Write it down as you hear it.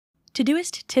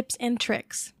Todoist tips and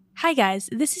tricks. Hi guys,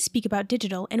 this is Speak About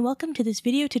Digital and welcome to this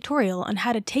video tutorial on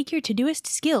how to take your Todoist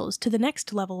skills to the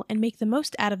next level and make the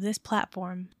most out of this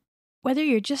platform. Whether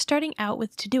you're just starting out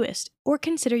with Todoist or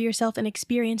consider yourself an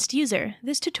experienced user,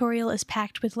 this tutorial is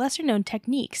packed with lesser-known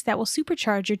techniques that will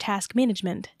supercharge your task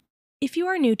management. If you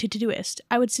are new to Todoist,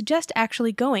 I would suggest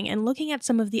actually going and looking at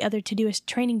some of the other Todoist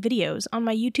training videos on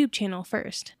my YouTube channel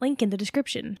first, link in the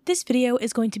description. This video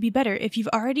is going to be better if you've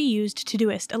already used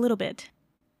Todoist a little bit.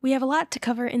 We have a lot to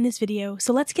cover in this video,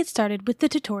 so let's get started with the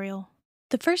tutorial.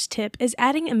 The first tip is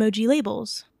adding emoji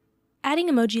labels. Adding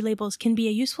emoji labels can be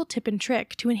a useful tip and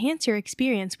trick to enhance your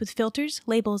experience with filters,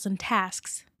 labels, and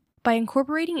tasks. By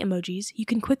incorporating emojis, you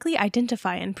can quickly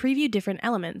identify and preview different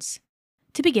elements.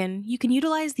 To begin, you can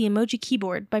utilize the emoji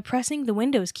keyboard by pressing the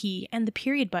Windows key and the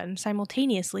period button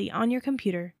simultaneously on your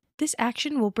computer. This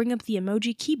action will bring up the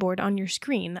emoji keyboard on your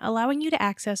screen, allowing you to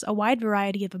access a wide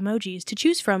variety of emojis to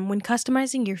choose from when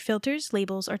customizing your filters,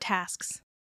 labels, or tasks.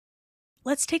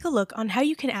 Let's take a look on how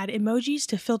you can add emojis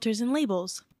to filters and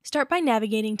labels. Start by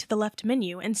navigating to the left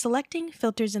menu and selecting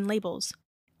Filters and Labels.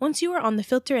 Once you are on the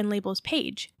Filter and Labels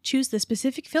page, choose the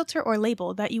specific filter or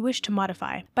label that you wish to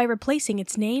modify by replacing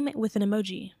its name with an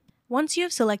emoji. Once you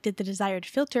have selected the desired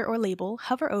filter or label,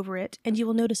 hover over it and you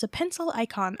will notice a pencil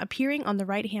icon appearing on the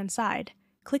right-hand side.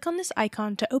 Click on this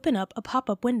icon to open up a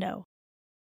pop-up window.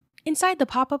 Inside the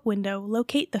pop-up window,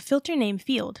 locate the Filter Name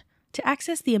field. To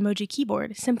access the emoji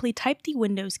keyboard, simply type the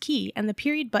Windows key and the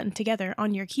period button together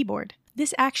on your keyboard.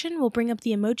 This action will bring up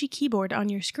the emoji keyboard on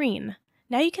your screen.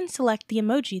 Now you can select the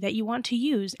emoji that you want to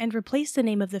use and replace the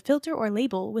name of the filter or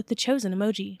label with the chosen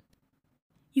emoji.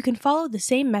 You can follow the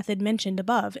same method mentioned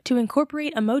above to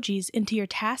incorporate emojis into your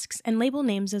tasks and label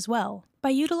names as well. By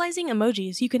utilizing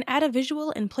emojis, you can add a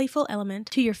visual and playful element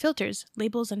to your filters,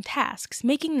 labels, and tasks,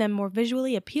 making them more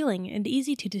visually appealing and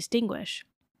easy to distinguish.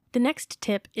 The next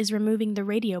tip is removing the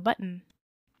radio button.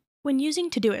 When using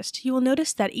Todoist, you will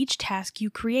notice that each task you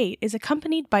create is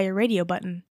accompanied by a radio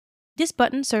button. This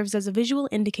button serves as a visual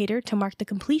indicator to mark the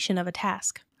completion of a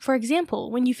task. For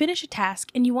example, when you finish a task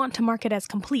and you want to mark it as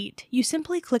complete, you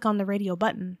simply click on the radio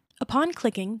button. Upon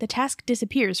clicking, the task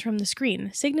disappears from the screen,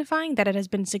 signifying that it has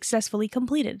been successfully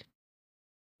completed.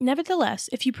 Nevertheless,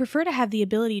 if you prefer to have the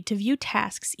ability to view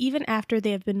tasks even after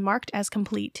they have been marked as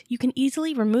complete, you can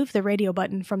easily remove the radio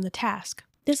button from the task.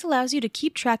 This allows you to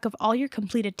keep track of all your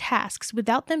completed tasks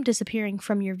without them disappearing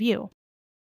from your view.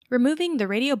 Removing the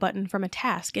radio button from a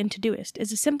task in Todoist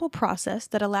is a simple process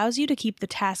that allows you to keep the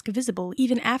task visible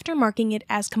even after marking it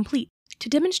as complete. To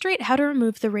demonstrate how to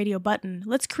remove the radio button,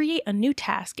 let's create a new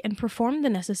task and perform the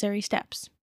necessary steps.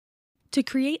 To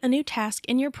create a new task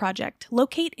in your project,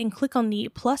 locate and click on the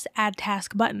 +Add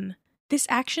Task button. This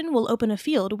action will open a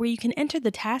field where you can enter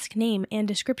the task name and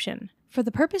description. For the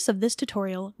purpose of this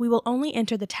tutorial, we will only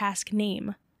enter the task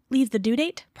name. Leave the due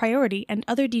date, priority, and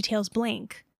other details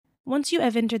blank. Once you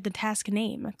have entered the task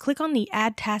name, click on the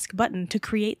Add Task button to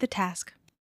create the task.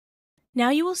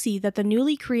 Now you will see that the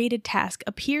newly created task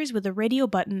appears with a radio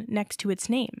button next to its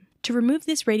name. To remove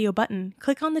this radio button,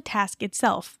 click on the task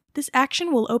itself. This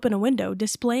action will open a window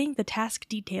displaying the task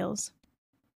details.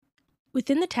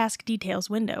 Within the Task Details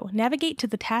window, navigate to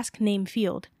the Task Name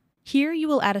field. Here you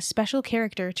will add a special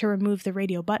character to remove the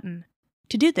radio button.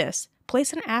 To do this,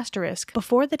 place an asterisk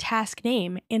before the task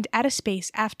name and add a space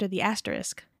after the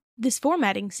asterisk. This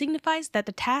formatting signifies that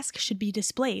the task should be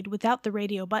displayed without the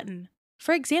radio button.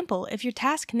 For example, if your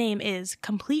task name is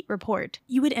Complete Report,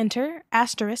 you would enter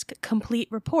 *Complete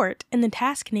Report in the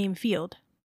Task Name field.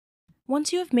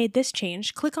 Once you have made this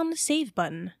change, click on the Save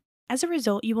button. As a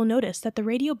result, you will notice that the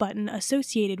radio button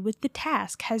associated with the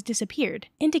task has disappeared,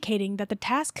 indicating that the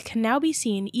task can now be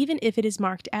seen even if it is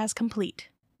marked as complete.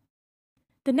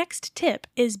 The next tip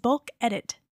is Bulk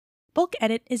Edit. Bulk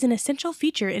Edit is an essential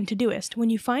feature in Todoist when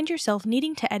you find yourself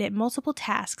needing to edit multiple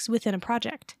tasks within a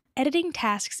project. Editing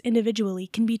tasks individually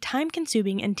can be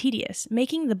time-consuming and tedious,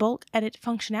 making the Bulk Edit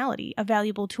functionality a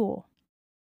valuable tool.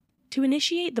 To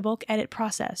initiate the bulk edit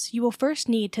process, you will first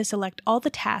need to select all the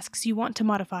tasks you want to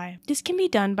modify. This can be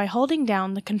done by holding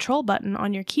down the Control button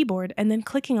on your keyboard and then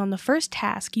clicking on the first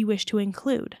task you wish to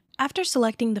include. After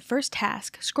selecting the first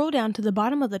task, scroll down to the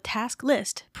bottom of the task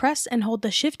list, press and hold the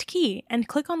Shift key, and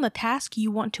click on the task you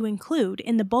want to include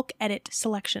in the bulk edit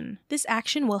selection. This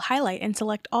action will highlight and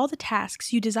select all the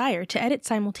tasks you desire to edit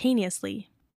simultaneously.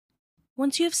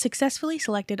 Once you have successfully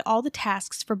selected all the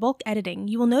tasks for bulk editing,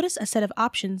 you will notice a set of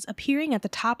options appearing at the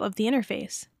top of the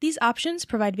interface. These options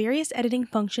provide various editing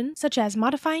functions such as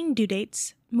modifying due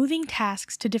dates, moving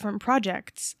tasks to different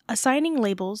projects, assigning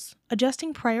labels,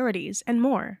 adjusting priorities, and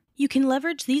more. You can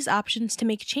leverage these options to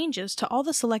make changes to all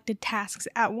the selected tasks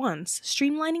at once,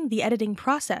 streamlining the editing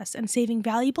process and saving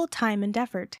valuable time and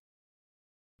effort.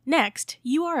 Next,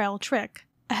 URL trick.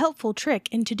 A helpful trick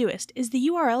in Todoist is the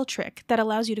URL trick that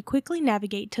allows you to quickly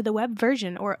navigate to the web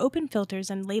version or open filters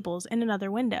and labels in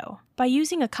another window. By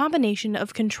using a combination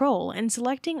of Control and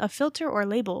selecting a filter or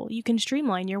label, you can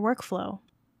streamline your workflow.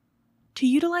 To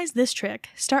utilize this trick,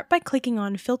 start by clicking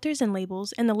on Filters and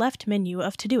Labels in the left menu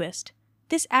of Todoist.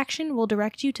 This action will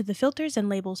direct you to the Filters and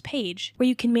Labels page, where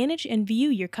you can manage and view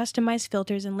your customized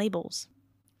filters and labels.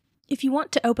 If you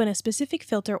want to open a specific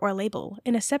filter or label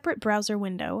in a separate browser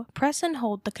window, press and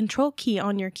hold the Control key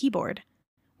on your keyboard.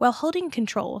 While holding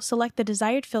Control, select the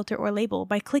desired filter or label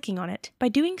by clicking on it. By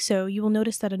doing so, you will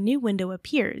notice that a new window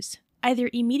appears, either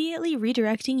immediately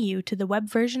redirecting you to the web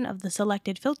version of the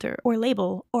selected filter or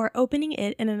label, or opening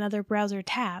it in another browser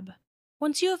tab.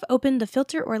 Once you have opened the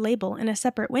filter or label in a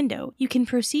separate window, you can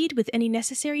proceed with any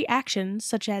necessary actions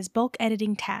such as bulk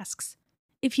editing tasks.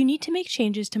 If you need to make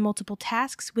changes to multiple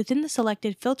tasks within the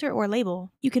selected filter or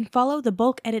label, you can follow the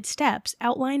bulk edit steps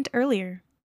outlined earlier.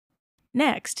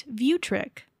 Next, View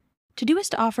Trick.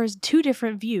 Todoist offers two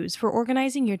different views for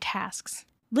organizing your tasks: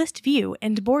 List View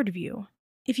and Board View.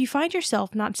 If you find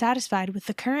yourself not satisfied with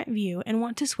the current view and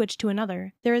want to switch to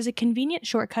another, there is a convenient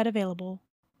shortcut available.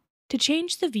 To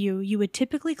change the view, you would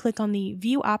typically click on the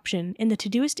View option in the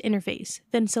Todoist interface,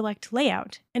 then select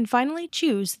Layout, and finally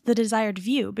choose the desired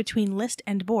view between List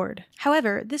and Board.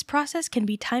 However, this process can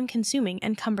be time-consuming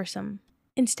and cumbersome.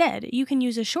 Instead, you can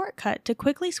use a shortcut to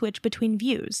quickly switch between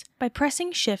views. By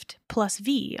pressing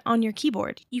Shift+V on your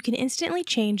keyboard, you can instantly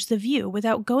change the view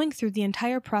without going through the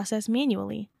entire process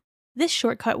manually. This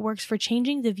shortcut works for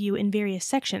changing the view in various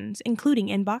sections, including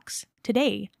Inbox,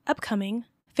 Today, Upcoming,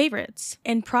 Favorites,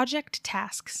 and Project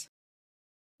Tasks.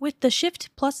 With the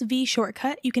Shift+V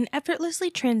shortcut, you can effortlessly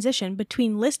transition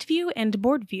between List View and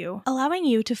Board View, allowing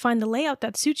you to find the layout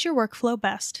that suits your workflow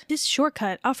best. This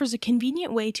shortcut offers a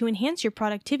convenient way to enhance your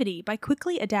productivity by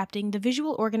quickly adapting the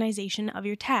visual organization of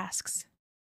your tasks.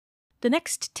 The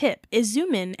next tip is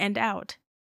Zoom in and out.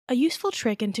 A useful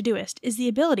trick in Todoist is the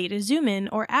ability to zoom in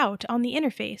or out on the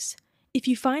interface. If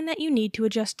you find that you need to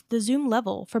adjust the zoom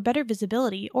level for better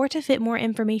visibility or to fit more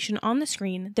information on the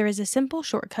screen, there is a simple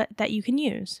shortcut that you can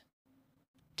use.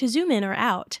 To zoom in or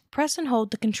out, press and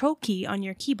hold the Control key on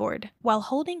your keyboard. While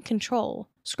holding Control,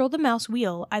 scroll the mouse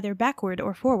wheel either backward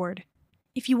or forward.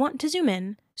 If you want to zoom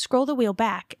in, scroll the wheel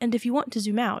back, and if you want to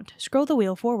zoom out, scroll the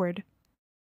wheel forward.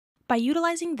 By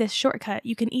utilizing this shortcut,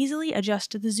 you can easily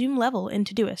adjust the zoom level in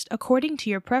Todoist according to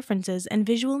your preferences and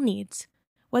visual needs.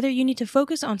 Whether you need to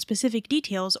focus on specific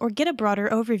details or get a broader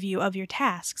overview of your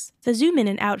tasks, the Zoom In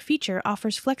and Out feature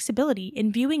offers flexibility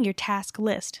in viewing your task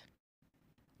list.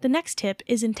 The next tip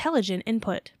is Intelligent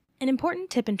Input. An important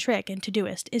tip and trick in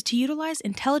Todoist is to utilize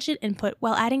intelligent input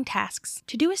while adding tasks.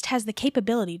 Todoist has the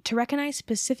capability to recognize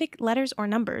specific letters or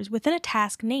numbers within a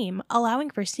task name,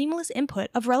 allowing for seamless input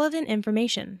of relevant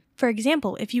information. For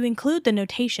example, if you include the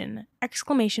notation !!!!!!!!!!!!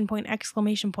 or !!!!!!!!!!!,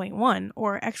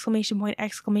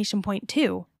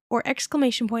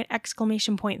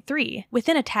 or !!!!!!!!!!!!!!!!!!!!!!!!!!!!!!!!!!!!!!!!!!!!!!!!!!!!!!!!!!!!!!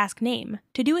 within a task name,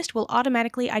 Todoist will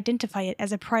automatically identify it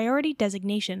as a priority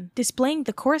designation, displaying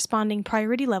the corresponding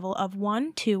priority level of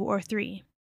 1, 2, or 3.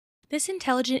 This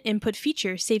intelligent input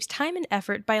feature saves time and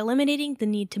effort by eliminating the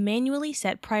need to manually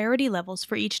set priority levels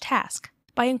for each task.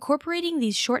 By incorporating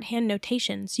these shorthand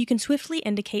notations, you can swiftly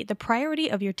indicate the priority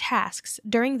of your tasks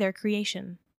during their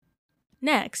creation.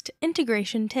 Next,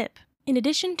 Integration Tip. In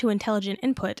addition to intelligent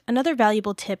input, another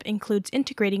valuable tip includes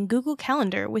integrating Google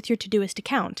Calendar with your Todoist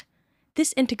account.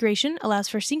 This integration allows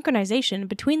for synchronization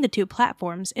between the two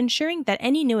platforms, ensuring that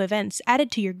any new events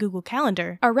added to your Google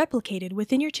Calendar are replicated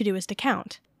within your Todoist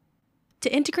account.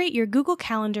 To integrate your Google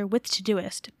Calendar with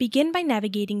Todoist, begin by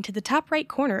navigating to the top right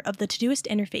corner of the Todoist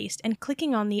interface and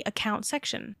clicking on the Account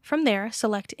section. From there,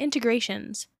 select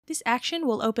Integrations. This action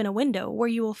will open a window where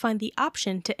you will find the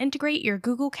option to integrate your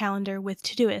Google Calendar with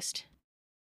Todoist.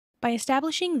 By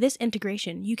establishing this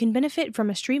integration, you can benefit from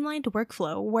a streamlined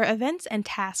workflow where events and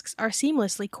tasks are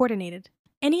seamlessly coordinated.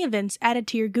 Any events added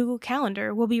to your Google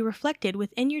Calendar will be reflected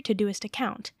within your Todoist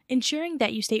account, ensuring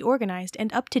that you stay organized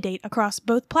and up-to-date across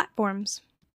both platforms.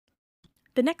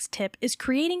 The next tip is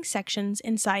creating sections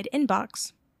inside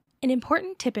Inbox. An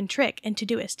important tip and trick in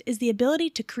Todoist is the ability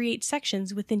to create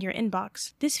sections within your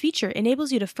inbox. This feature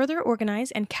enables you to further organize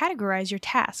and categorize your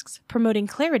tasks, promoting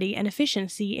clarity and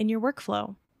efficiency in your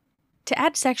workflow. To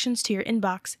add sections to your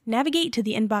inbox, navigate to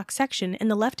the Inbox section in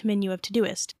the left menu of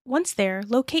Todoist. Once there,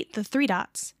 locate the three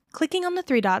dots. Clicking on the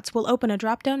three dots will open a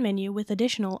drop-down menu with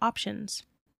additional options.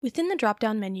 Within the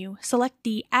drop-down menu, select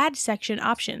the Add Section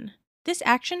option. This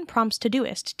action prompts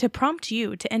Todoist to prompt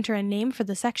you to enter a name for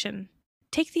the section.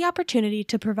 Take the opportunity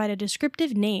to provide a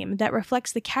descriptive name that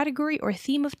reflects the category or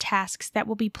theme of tasks that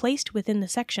will be placed within the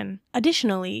section.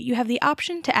 Additionally, you have the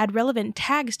option to add relevant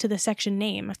tags to the section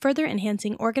name, further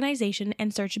enhancing organization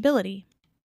and searchability.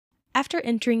 After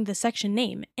entering the section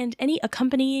name and any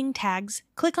accompanying tags,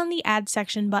 click on the Add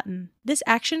Section button. This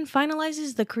action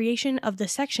finalizes the creation of the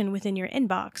section within your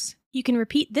inbox. You can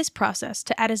repeat this process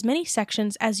to add as many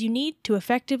sections as you need to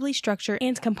effectively structure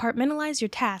and compartmentalize your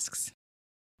tasks.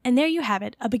 And there you have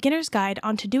it, a beginner's guide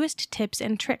on Todoist tips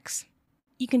and tricks.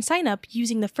 You can sign up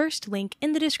using the first link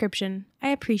in the description. I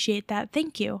appreciate that,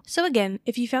 thank you. So again,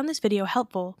 if you found this video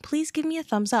helpful, please give me a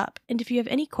thumbs up, and if you have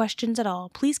any questions at all,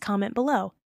 please comment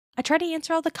below. I try to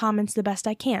answer all the comments the best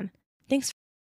I can. Thanks